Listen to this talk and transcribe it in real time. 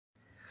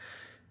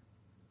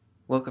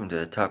Welcome to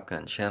the Top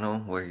Gun channel,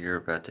 where you're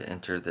about to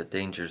enter the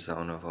danger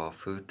zone of all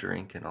food,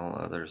 drink, and all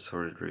other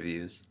assorted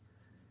reviews.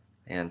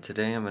 And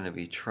today I'm going to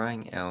be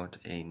trying out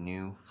a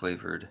new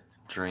flavored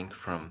drink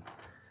from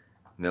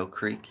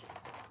Millcreek.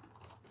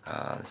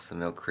 It's the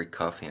Millcreek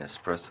Coffee and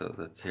Espresso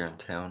that's here in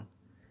town.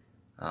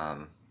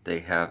 They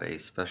have a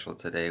special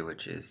today,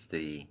 which is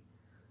the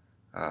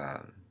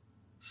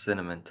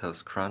Cinnamon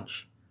Toast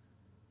Crunch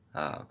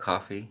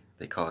coffee.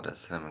 They call it a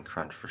Cinnamon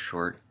Crunch for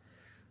short.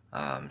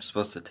 It's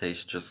supposed to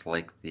taste just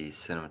like the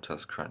Cinnamon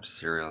Toast Crunch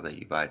cereal that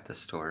you buy at the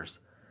stores,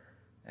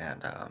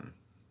 and I'm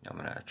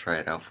gonna try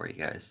it out for you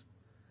guys.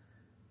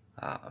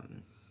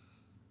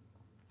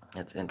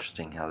 It's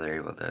interesting how they're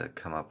able to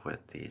come up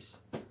with these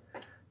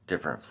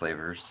different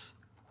flavors.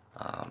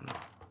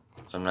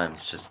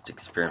 Sometimes just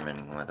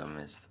experimenting with them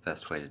is the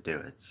best way to do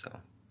it, so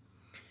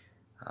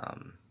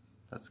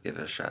let's give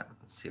it a shot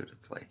and see what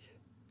it's like.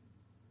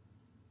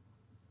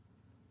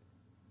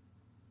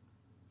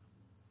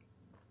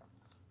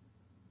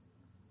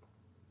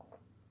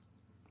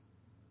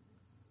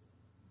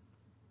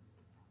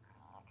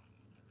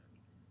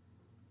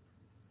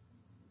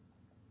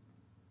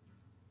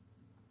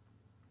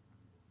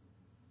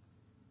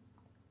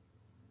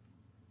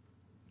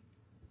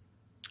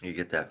 You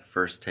get that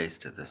first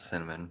taste of the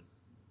cinnamon,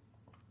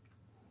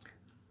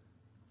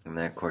 and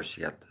then of course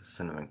you got the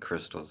cinnamon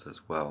crystals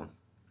as well,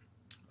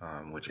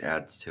 which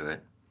adds to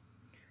it.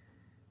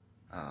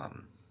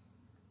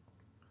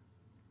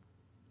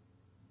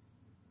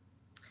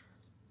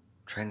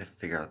 Trying to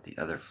figure out the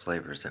other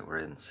flavors that were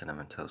in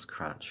Cinnamon Toast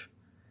Crunch,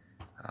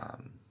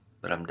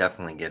 but I'm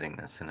definitely getting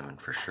the cinnamon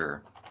for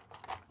sure.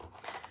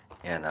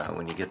 And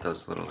when you get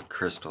those little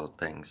crystal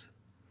things,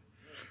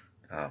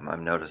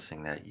 I'm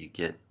noticing that you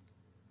get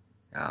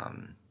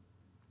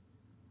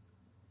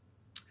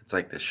it's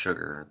like the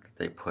sugar that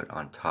they put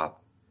on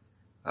top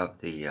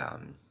of the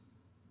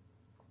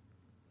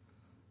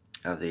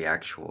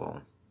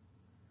actual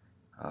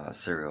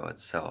cereal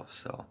itself.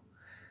 So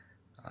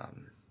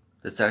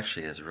this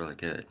actually is really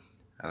good.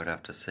 I would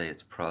have to say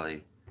it's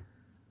probably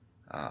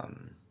a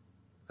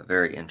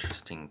very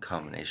interesting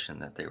combination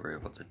that they were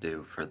able to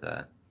do for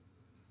to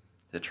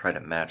try to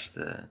match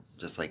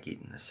just like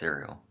eating the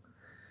cereal.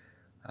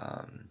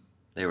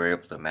 They were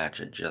able to match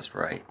it just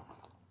right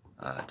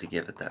to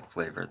give it that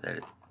flavor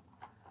that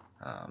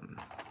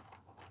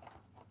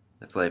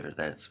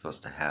it's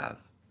supposed to have.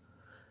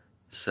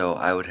 So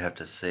I would have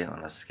to say,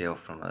 on a scale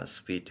from a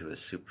speed to a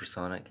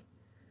supersonic,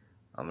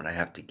 I'm gonna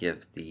have to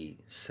give the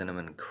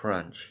Cinnamon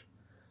Crunch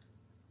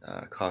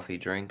coffee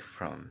drink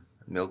from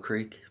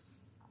Millcreek,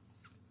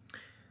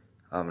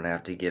 I'm gonna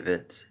have to give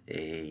it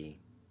a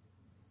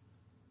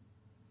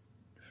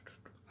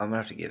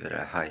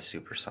high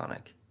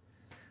supersonic.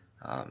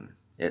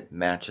 It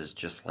matches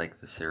just like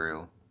the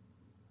cereal.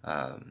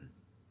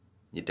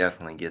 You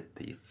definitely get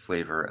the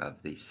flavor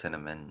of the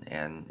cinnamon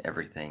and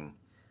everything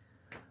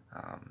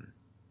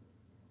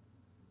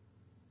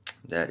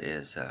that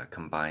is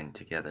combined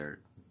together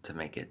to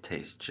make it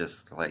taste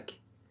just like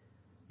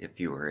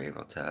if you were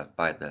able to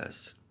buy the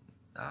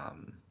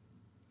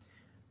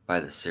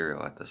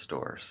cereal at the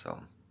store. So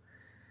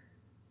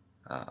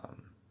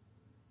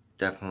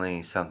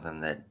definitely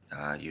something that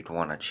you'd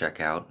want to check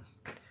out,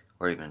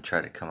 or even try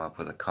to come up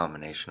with a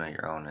combination of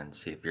your own and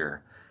see if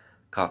your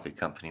coffee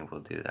company will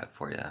do that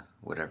for you,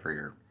 whatever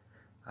your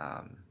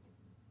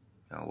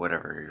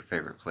whatever your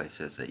favorite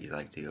place is that you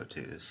like to go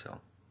to. So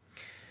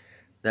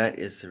that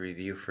is the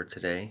review for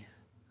today.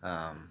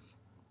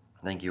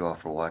 Thank you all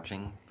for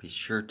watching. Be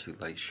sure to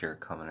like, share,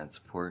 comment, and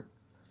support.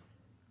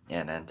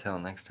 And until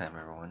next time,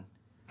 everyone,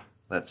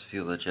 let's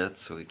fuel the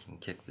jets so we can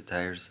kick the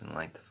tires and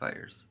light the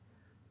fires,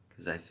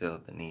 because I feel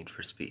the need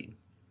for speed.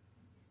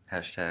 #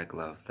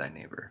 love thy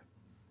neighbor.